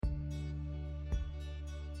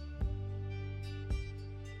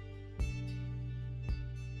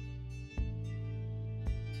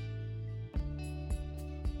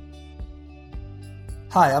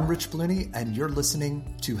Hi, I'm Rich Blooney, and you're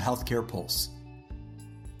listening to Healthcare Pulse.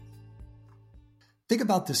 Think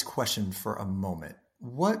about this question for a moment.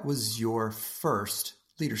 What was your first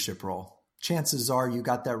leadership role? Chances are you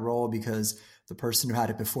got that role because the person who had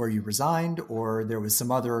it before you resigned, or there was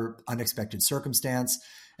some other unexpected circumstance,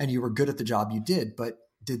 and you were good at the job you did. But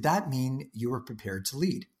did that mean you were prepared to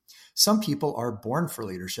lead? Some people are born for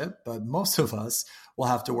leadership, but most of us will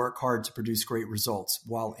have to work hard to produce great results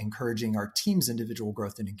while encouraging our team's individual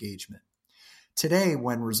growth and engagement. Today,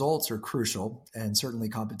 when results are crucial and certainly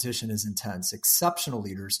competition is intense, exceptional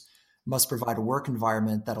leaders must provide a work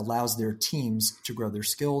environment that allows their teams to grow their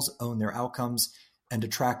skills, own their outcomes, and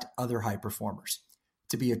attract other high performers.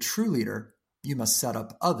 To be a true leader, you must set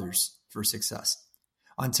up others for success.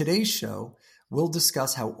 On today's show, we'll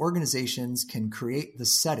discuss how organizations can create the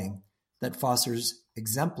setting that fosters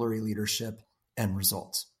exemplary leadership and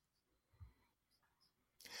results.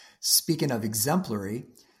 Speaking of exemplary,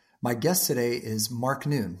 my guest today is Mark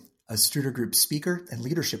Noon, a Studer Group speaker and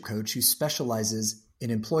leadership coach who specializes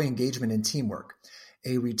in employee engagement and teamwork.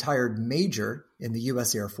 A retired major in the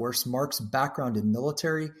U.S. Air Force, Mark's background in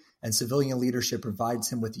military and civilian leadership provides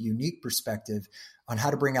him with a unique perspective on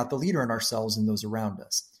how to bring out the leader in ourselves and those around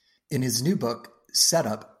us. In his new book, Set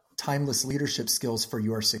Up, Timeless Leadership Skills for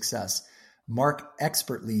Your Success, Mark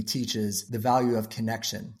expertly teaches the value of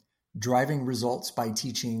connection, driving results by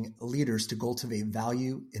teaching leaders to cultivate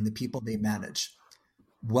value in the people they manage.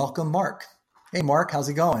 Welcome, Mark. Hey, Mark, how's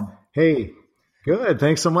it going? Hey, good.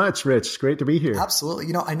 Thanks so much, Rich. Great to be here.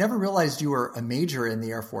 Absolutely. I never realized you were a major in the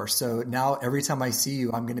Air Force. So now every time I see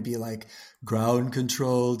you, I'm going to be like, ground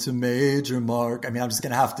control to Major Mark. I'm just going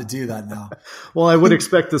to have to do that now. Well, I would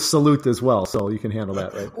expect a salute as well. So you can handle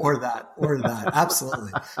that, right? or that.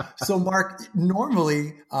 Absolutely. So Mark,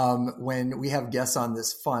 normally when we have guests on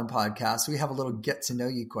this fun podcast, we have a little get to know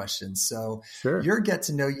you question. So Sure. Your get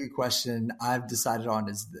to know you question I've decided on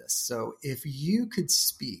is this. So if you could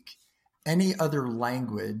speak any other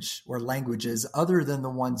language or languages other than the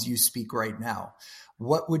ones you speak right now,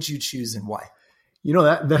 what would you choose and why?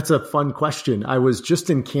 That's a fun question. I was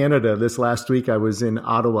just in Canada this last week. I was in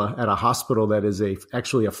Ottawa at a hospital that is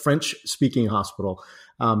actually a French speaking hospital.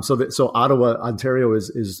 So Ottawa, Ontario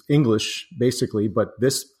is English basically, but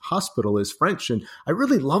this hospital is French. And I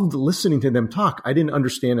really loved listening to them talk. I didn't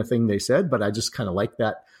understand a thing they said, but I just kind of like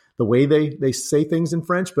that, the way they say things in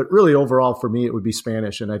French. But really overall for me, it would be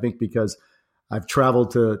Spanish. And I think because I've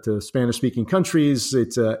traveled to Spanish-speaking countries,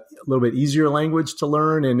 it's a little bit easier language to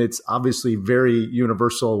learn, and it's obviously very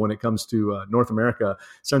universal when it comes to North America.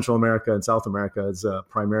 Central America and South America is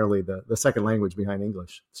primarily the second language behind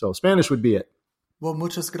English. So Spanish would be it. Well,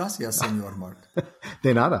 muchas gracias, Senor Mark.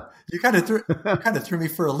 De nada. You kind of threw me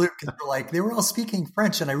for a loop because they were all speaking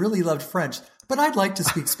French, and I really loved French, but I'd like to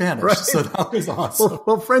speak Spanish. Right. So that was awesome.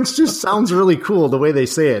 Well, French just sounds really cool the way they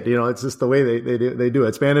say it. It's just the way they do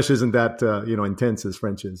it. Spanish isn't that intense as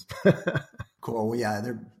French is. Cool. Well, yeah,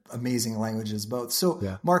 they're amazing languages both. So,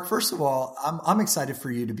 yeah. Mark, first of all, I'm excited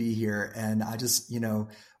for you to be here, and I just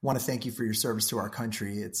want to thank you for your service to our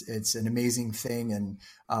country. It's an amazing thing, and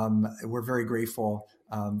we're very grateful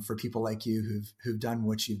for people like you who've done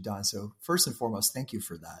what you've done. So, first and foremost, thank you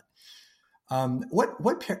for that.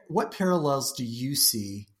 What parallels do you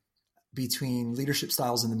see between leadership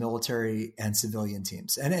styles in the military and civilian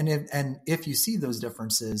teams? And if you see those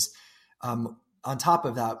differences, on top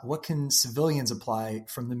of that, what can civilians apply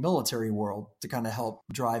from the military world to kind of help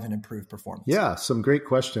drive and improve performance? Yeah, some great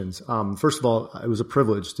questions. First of all, it was a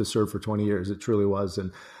privilege to serve for 20 years. It truly was.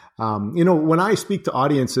 And, when I speak to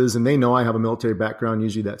audiences and they know I have a military background,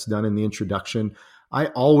 usually that's done in the introduction, I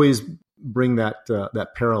always bring that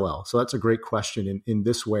parallel. So that's a great question in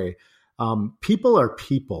this way. People are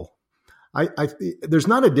people. There's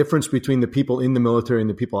not a difference between the people in the military and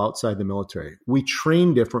the people outside the military. We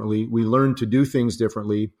train differently. We learn to do things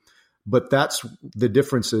differently, but that's the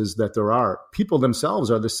differences that there are. People themselves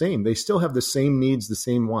are the same. They still have the same needs, the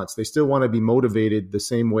same wants. They still want to be motivated the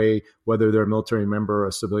same way, whether they're a military member or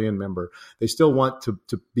a civilian member. They still want to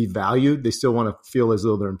be valued. They still want to feel as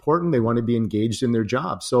though they're important. They want to be engaged in their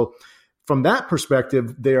job. So from that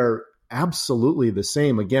perspective, they are absolutely the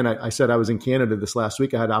same. Again, I said I was in Canada this last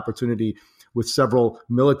week. I had opportunity with several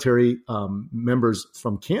military members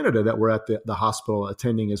from Canada that were at the hospital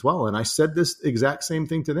attending as well. And I said this exact same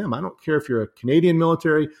thing to them. I don't care if you're a Canadian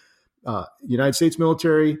military, United States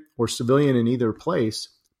military, or civilian in either place.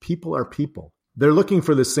 People are people. They're looking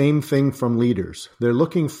for the same thing from leaders. They're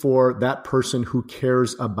looking for that person who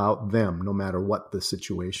cares about them, no matter what the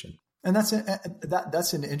situation. And that's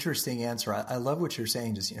an interesting answer. I love what you're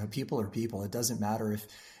saying. Just, people are people. It doesn't matter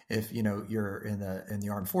if, you're in the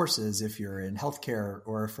armed forces, if you're in healthcare,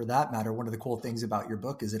 or for that matter, one of the cool things about your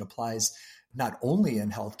book is it applies not only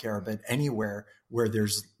in healthcare, but anywhere where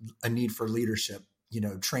there's a need for leadership,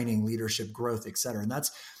 training, leadership, growth, et cetera. And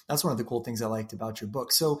that's one of the cool things I liked about your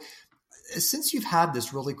book. So since you've had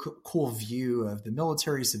this really cool view of the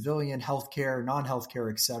military, civilian, healthcare,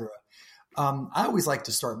 non-healthcare, et cetera, I always like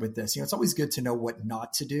to start with this. It's always good to know what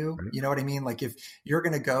not to do. You know what I mean? Like if you're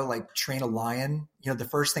going to go like train a lion, the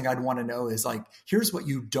first thing I'd want to know is like, here's what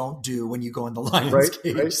you don't do when you go in the lion's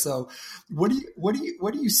cage. Right. So what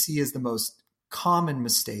do you see as the most common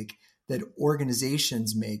mistake that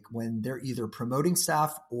organizations make when they're either promoting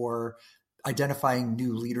staff or identifying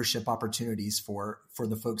new leadership opportunities for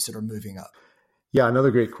the folks that are moving up? Yeah,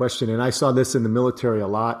 another great question. And I saw this in the military a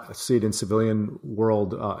lot. I see it in civilian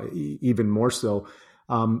world even more so.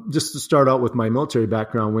 Just to start out with my military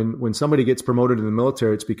background, when somebody gets promoted in the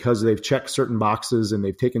military, it's because they've checked certain boxes and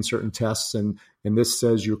they've taken certain tests, and this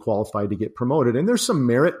says you're qualified to get promoted. And there's some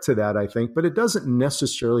merit to that, I think, but it doesn't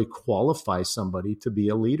necessarily qualify somebody to be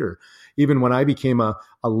a leader. Even when I became a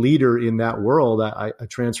leader in that world, I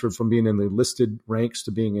transferred from being in the enlisted ranks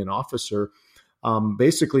to being an officer.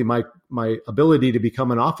 Basically, my ability to become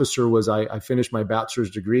an officer was I finished my bachelor's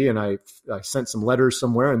degree and I sent some letters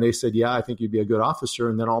somewhere and they said, yeah, I think you'd be a good officer.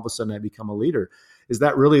 And then all of a sudden I become a leader. Is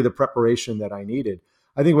that really the preparation that I needed?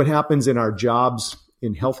 I think what happens in our jobs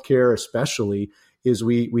in healthcare especially is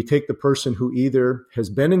we take the person who either has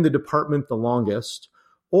been in the department the longest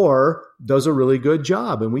or does a really good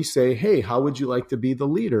job. And we say, hey, how would you like to be the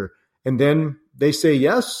leader? And then they say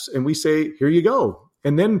yes. And we say, here you go.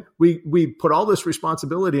 And then we put all this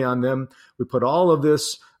responsibility on them. We put all of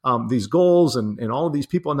this, these goals and all of these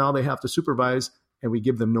people now they have to supervise, and we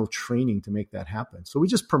give them no training to make that happen. So we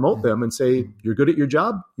just promote them and say, you're good at your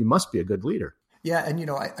job. You must be a good leader. Yeah. And,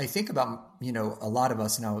 I think about, a lot of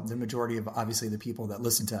us now, the majority of obviously the people that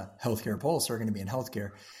listen to Healthcare Pulse are going to be in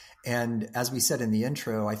healthcare. And as we said in the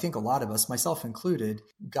intro, I think a lot of us, myself included,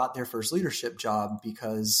 got their first leadership job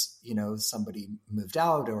because, somebody moved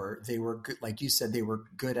out or they were good. Like you said, they were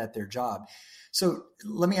good at their job. So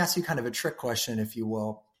let me ask you kind of a trick question, if you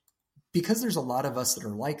will, because there's a lot of us that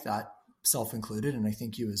are like that, self included, and I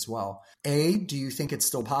think you as well. A, do you think it's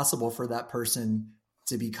still possible for that person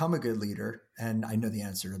to become a good leader? And I know the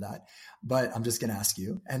answer to that, but I'm just going to ask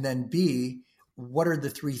you. And then B, what are the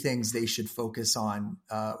three things they should focus on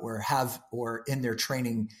or in their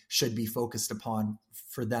training should be focused upon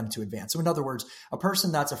for them to advance? So in other words, a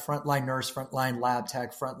person that's a frontline nurse, frontline lab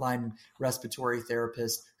tech, frontline respiratory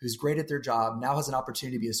therapist who's great at their job now has an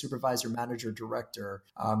opportunity to be a supervisor, manager, director.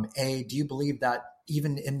 A, do you believe that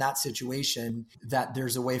even in that situation that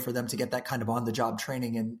there's a way for them to get that kind of on-the-job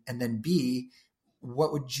training? And then B,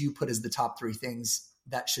 what would you put as the top three things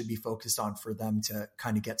that should be focused on for them to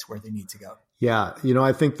kind of get to where they need to go? Yeah.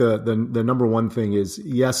 I think the number one thing is,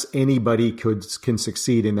 yes, anybody can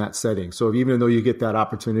succeed in that setting. So even though you get that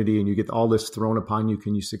opportunity and you get all this thrown upon you,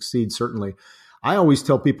 can you succeed? Certainly. I always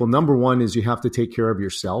tell people, number one is you have to take care of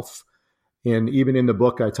yourself. And even in the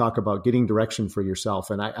book, I talk about getting direction for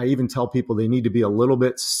yourself. And I even tell people they need to be a little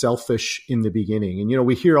bit selfish in the beginning. And,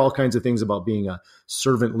 we hear all kinds of things about being a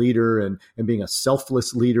servant leader and being a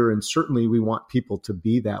selfless leader. And certainly we want people to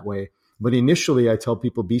be that way. But initially, I tell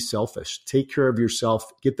people, be selfish. Take care of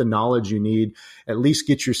yourself. Get the knowledge you need. At least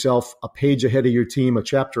get yourself a page ahead of your team, a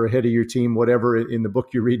chapter ahead of your team, whatever in the book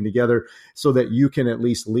you're reading together, so that you can at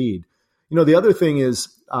least lead. The other thing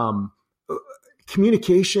is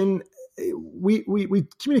communication. We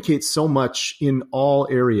communicate so much in all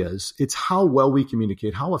areas. It's how well we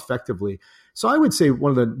communicate, how effectively. So I would say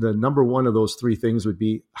one of the number one of those three things would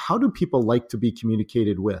be, how do people like to be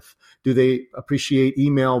communicated with? Do they appreciate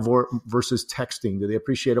email versus texting? Do they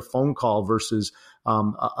appreciate a phone call versus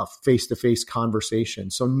a face-to-face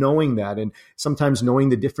conversation? So knowing that, and sometimes knowing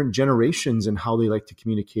the different generations and how they like to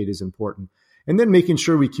communicate is important. And then making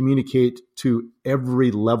sure we communicate to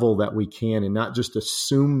every level that we can and not just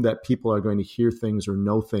assume that people are going to hear things or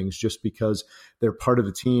know things just because they're part of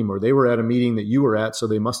the team or they were at a meeting that you were at, so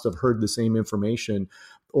they must have heard the same information.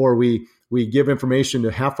 Or we give information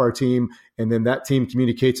to half our team and then that team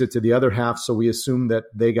communicates it to the other half, so we assume that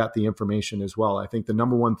they got the information as well. I think the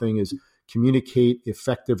number one thing is communicate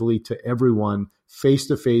effectively to everyone,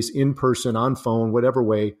 face-to-face, in person, on phone, whatever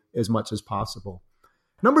way, as much as possible.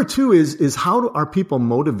 Number two is how are people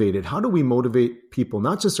motivated? How do we motivate people?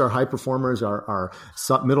 Not just our high performers, our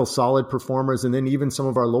middle solid performers, and then even some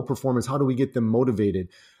of our low performers. How do we get them motivated?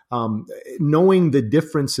 Knowing the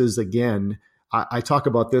differences, again, I talk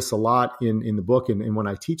about this a lot in the book and when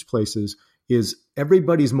I teach places, is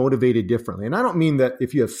everybody's motivated differently. And I don't mean that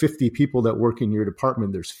if you have 50 people that work in your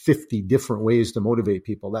department, there's 50 different ways to motivate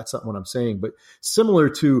people. That's not what I'm saying. But similar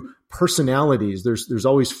to personalities, there's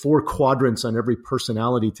always 4 quadrants on every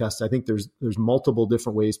personality test. I think there's multiple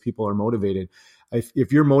different ways people are motivated.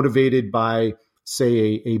 If you're motivated by,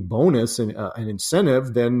 say, a bonus and an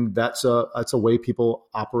incentive, then that's a way people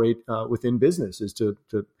operate within business, is to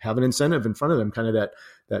have an incentive in front of them, kind of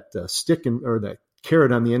that stick or that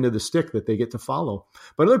carrot on the end of the stick that they get to follow.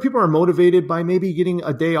 But other people are motivated by maybe getting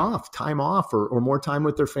a day off, time off, or more time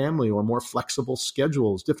with their family, or more flexible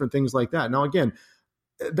schedules, different things like that. Now, again,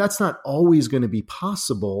 that's not always going to be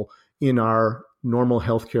possible in our normal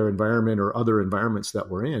healthcare environment or other environments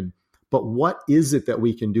that we're in. But what is it that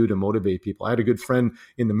we can do to motivate people? I had a good friend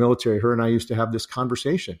in the military. Her and I used to have this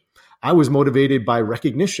conversation. I was motivated by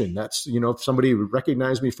recognition. That's, if somebody would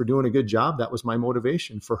recognize me for doing a good job, that was my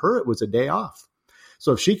motivation. For her, it was a day off.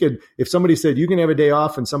 So if somebody said, you can have a day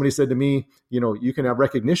off, and somebody said to me, you can have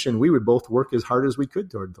recognition, we would both work as hard as we could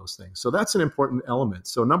toward those things. So that's an important element.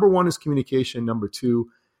 So number 1 is communication. Number 2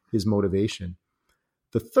 is motivation.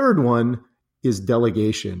 The third one is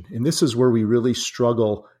delegation. And this is where we really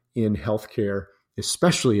struggle in healthcare,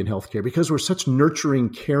 especially in healthcare, because we're such nurturing,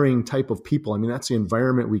 caring type of people. I mean, that's the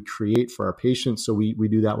environment we create for our patients. So we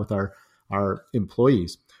do that with our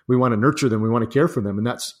employees. We want to nurture them. We want to care for them. And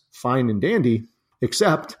that's fine and dandy,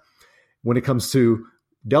 except when it comes to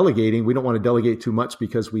delegating, we don't want to delegate too much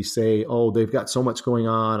because we say, oh, they've got so much going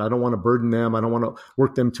on. I don't want to burden them. I don't want to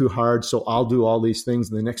work them too hard. So I'll do all these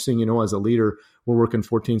things. And the next thing you know, as a leader, we're working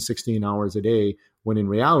 14, 16 hours a day, when in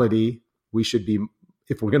reality, we should be,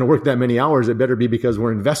 if we're going to work that many hours, it better be because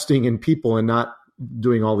we're investing in people and not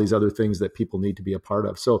doing all these other things that people need to be a part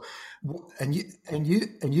of. So,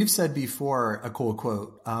 you've said before a cool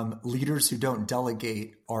quote: "Leaders who don't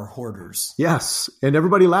delegate are hoarders." Yes, and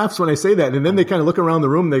everybody laughs when I say that, and then they kind of look around the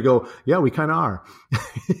room. And they go, "Yeah, we kind of are."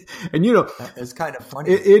 And it's kind of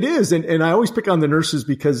funny. It is, and I always pick on the nurses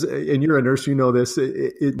because, and you're a nurse, you know this,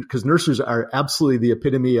 because nurses are absolutely the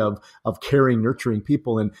epitome of caring, nurturing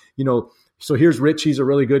people, and So here's Rich. He's a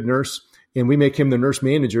really good nurse, and we make him the nurse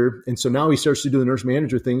manager. And so now he starts to do the nurse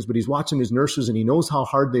manager things, but he's watching his nurses and he knows how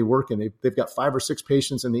hard they work, and they've got 5 or 6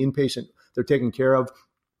 patients and the inpatient they're taking care of.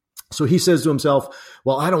 So he says to himself,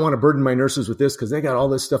 well, I don't want to burden my nurses with this because they got all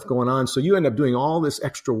this stuff going on. So you end up doing all this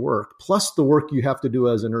extra work, plus the work you have to do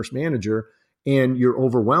as a nurse manager, and you're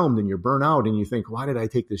overwhelmed and you're burnt out and you think, why did I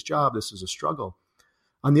take this job? This is a struggle.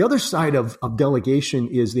 On the other side of delegation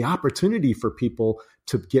is the opportunity for people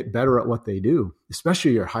to get better at what they do,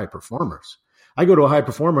 especially your high performers. I go to a high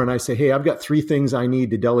performer and I say, hey, I've got 3 things I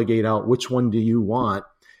need to delegate out. Which one do you want?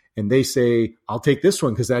 And they say, I'll take this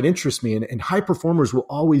one because that interests me. And high performers will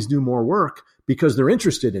always do more work because they're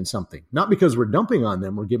interested in something, not because we're dumping on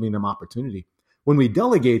them, we're giving them opportunity. When we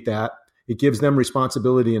delegate that, it gives them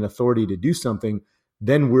responsibility and authority to do something.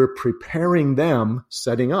 Then we're preparing them,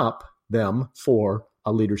 setting up them for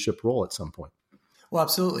a leadership role at some point. Well,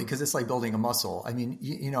 absolutely, because it's like building a muscle. I mean,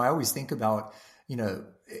 I always think about,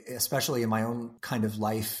 especially in my own kind of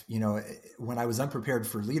life, when I was unprepared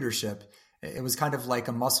for leadership, it was kind of like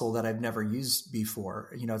a muscle that I've never used before.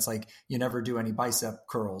 It's like you never do any bicep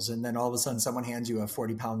curls. And then all of a sudden someone hands you a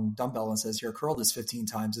 40-pound dumbbell and says, here, curl this 15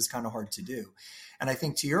 times. It's kind of hard to do. And I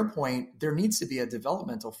think to your point, there needs to be a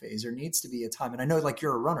developmental phase. There needs to be a time. And I know like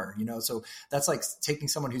you're a runner, so that's like taking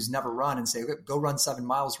someone who's never run and say, go run 7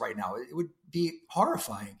 miles right now. It would be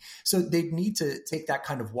horrifying. So they need to take that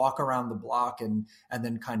kind of walk around the block and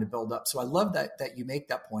then kind of build up. So I love that you make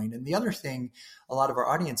that point. And the other thing a lot of our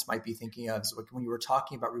audience might be thinking of is when you were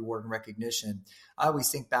talking about reward and recognition, I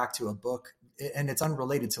always think back to a book, and it's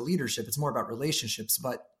unrelated to leadership. It's more about relationships,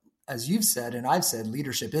 but as you've said, and I've said,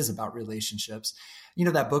 leadership is about relationships.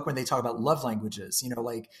 That book when they talk about love languages,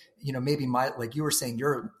 maybe like you were saying,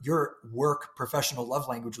 your work professional love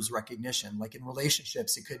language was recognition. Like in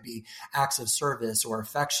relationships, it could be acts of service or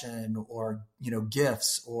affection or,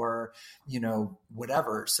 gifts or,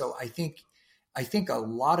 whatever. So I think a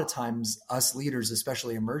lot of times us leaders,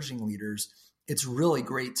 especially emerging leaders, it's really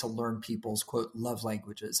great to learn people's quote love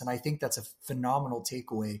languages. And I think that's a phenomenal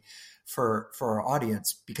takeaway for our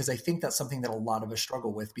audience, because I think that's something that a lot of us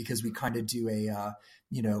struggle with, because we kind of do a,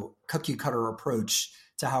 cookie cutter approach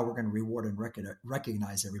to how we're going to reward and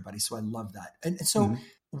recognize everybody. So I love that. And so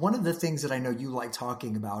one of the things that I know you like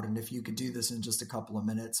talking about, and if you could do this in just a couple of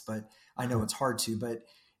minutes, but I know it's hard to, but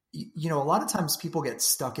a lot of times people get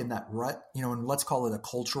stuck in that rut, and let's call it a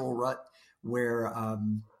cultural rut where,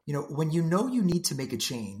 when you need to make a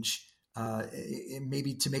change,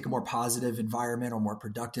 maybe to make a more positive environment or more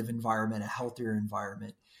productive environment, a healthier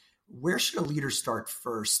environment, where should a leader start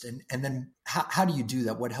first? And then how do you do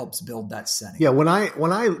that? What helps build that setting? Yeah, when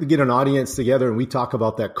I get an audience together and we talk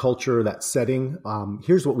about that culture, that setting,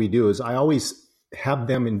 here's what we do is I always have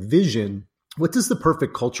them envision, what does the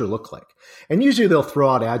perfect culture look like? And usually they'll throw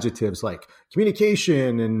out adjectives like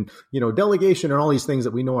communication and, delegation and all these things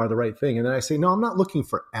that we know are the right thing. And then I say, no, I'm not looking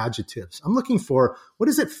for adjectives. I'm looking for, what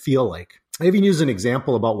does it feel like? I even use an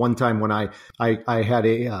example about one time when I had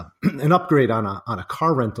an upgrade on a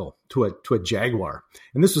car rental to a Jaguar.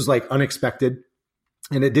 And this was like unexpected.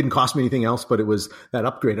 And it didn't cost me anything else, but it was that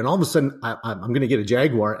upgrade. And all of a sudden, I'm going to get a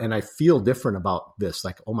Jaguar, and I feel different about this.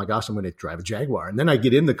 Like, oh my gosh, I'm going to drive a Jaguar. And then I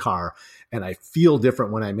get in the car, and I feel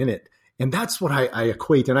different when I'm in it. And that's what I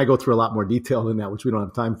equate. And I go through a lot more detail than that, which we don't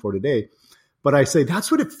have time for today. But I say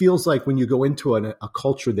that's what it feels like when you go into a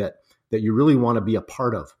culture that you really want to be a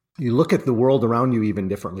part of. You look at the world around you even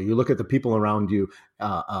differently. You look at the people around you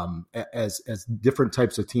as different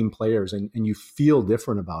types of team players, and you feel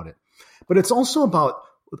different about it. But it's also about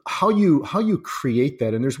how you create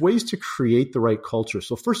that. And there's ways to create the right culture.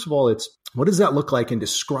 So first of all, it's what does that look like? And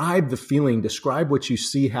describe the feeling, describe what you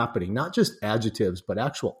see happening, not just adjectives, but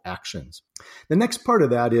actual actions. The next part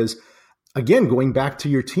of that is, again, going back to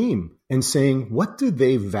your team and saying, what do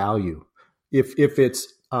they value? If it's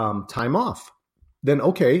time off, then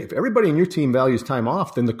okay, if everybody in your team values time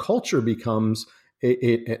off, then the culture becomes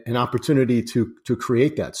an opportunity to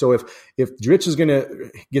create that. So if Rich is going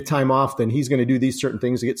to get time off, then he's going to do these certain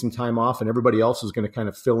things to get some time off, and everybody else is going to kind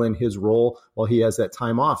of fill in his role while he has that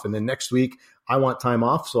time off. And then next week, I want time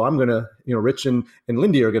off, so I'm going to, Rich and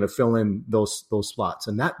Lindy are going to fill in those slots,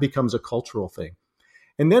 and that becomes a cultural thing.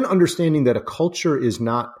 And then understanding that a culture is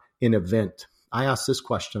not an event. I ask this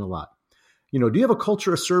question a lot. Do you have a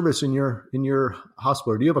culture of service in your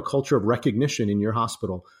hospital? Or do you have a culture of recognition in your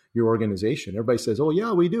hospital, your organization? Everybody says, oh,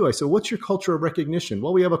 yeah, we do. I said, what's your culture of recognition?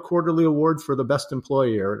 Well, we have a quarterly award for the best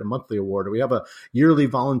employee or a monthly award, or we have a yearly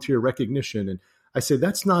volunteer recognition. And I say,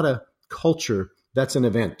 that's not a culture. That's an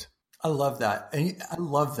event. I love that. And I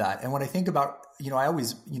love that. And when I think about, I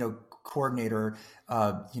always, coordinator,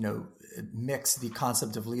 mix the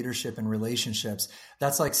concept of leadership and relationships.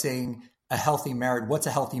 That's like saying, a healthy marriage. What's a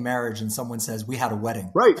healthy marriage? And someone says, we had a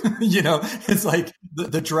wedding. Right. It's like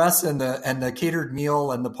the dress and the catered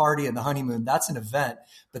meal and the party and the honeymoon. That's an event,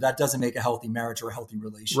 but that doesn't make a healthy marriage or a healthy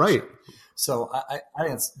relationship. Right. So I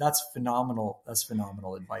think that's phenomenal. That's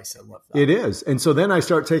phenomenal advice. I love that. It is. And so then I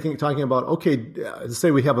start talking about, okay, let's say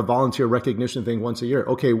we have a volunteer recognition thing once a year.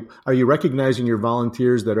 Okay. Are you recognizing your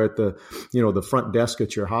volunteers that are at the front desk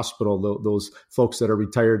at your hospital, those folks that are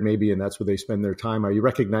retired maybe, and that's where they spend their time? Are you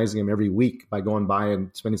recognizing them every week by going by and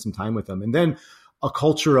spending some time with them? And then a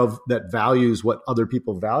culture that values what other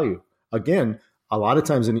people value. Again, a lot of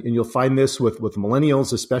times, and you'll find this with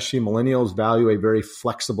millennials, especially millennials value a very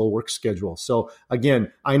flexible work schedule. So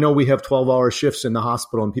again, I know we have 12-hour shifts in the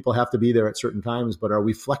hospital and people have to be there at certain times, but are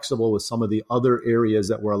we flexible with some of the other areas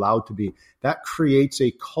that we're allowed to be? That creates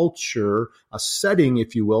a culture, a setting,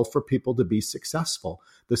 if you will, for people to be successful.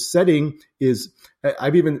 The setting is,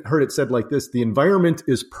 I've even heard it said like this, the environment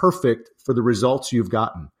is perfect for the results you've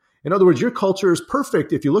gotten. In other words, your culture is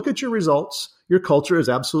perfect. If you look at your results, your culture is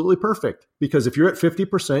absolutely perfect, because if you're at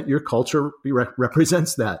 50%, your culture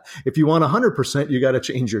represents that. If you want 100%, you got to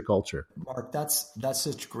change your culture. Mark, that's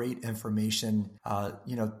such great information.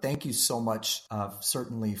 Thank you so much,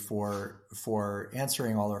 certainly for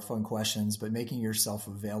answering all our fun questions, but making yourself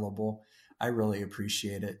available. I really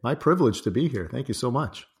appreciate it. My privilege to be here. Thank you so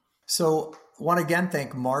much. So I want to again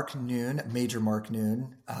thank Mark Noon, Major Mark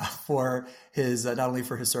Noon, for his, not only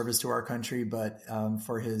for his service to our country, but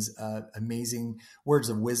for his amazing words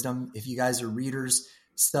of wisdom. If you guys are readers,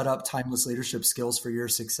 Set Up Timeless Leadership Skills for Your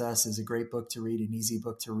Success is a great book to read, an easy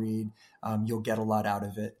book to read. You'll get a lot out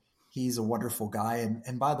of it. He's a wonderful guy.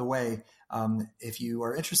 And by the way, if you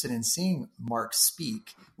are interested in seeing Mark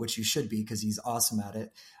speak, which you should be because he's awesome at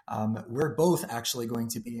it, we're both actually going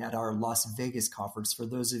to be at our Las Vegas conference. For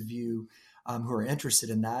those of you who are interested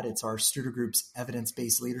in that, it's our Studer Group's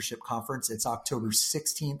Evidence-Based Leadership Conference. It's October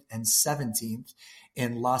 16th and 17th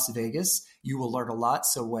in Las Vegas. You will learn a lot.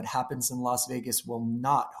 So what happens in Las Vegas will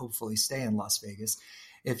not hopefully stay in Las Vegas.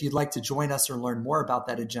 If you'd like to join us or learn more about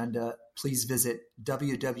that agenda, please visit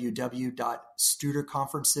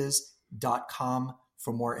www.studerconferences.com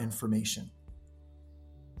for more information.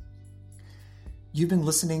 You've been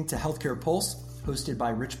listening to Healthcare Pulse, hosted by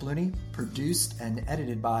Rich Blooney, produced and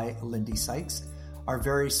edited by Lindy Sykes. Our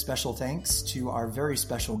very special thanks to our very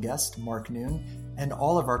special guest, Mark Noon, and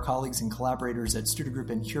all of our colleagues and collaborators at Studer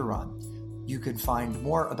Group in Huron. You can find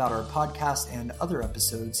more about our podcast and other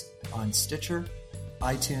episodes on Stitcher,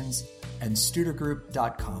 iTunes, and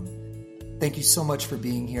studergroup.com. Thank you so much for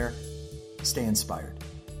being here. Stay inspired.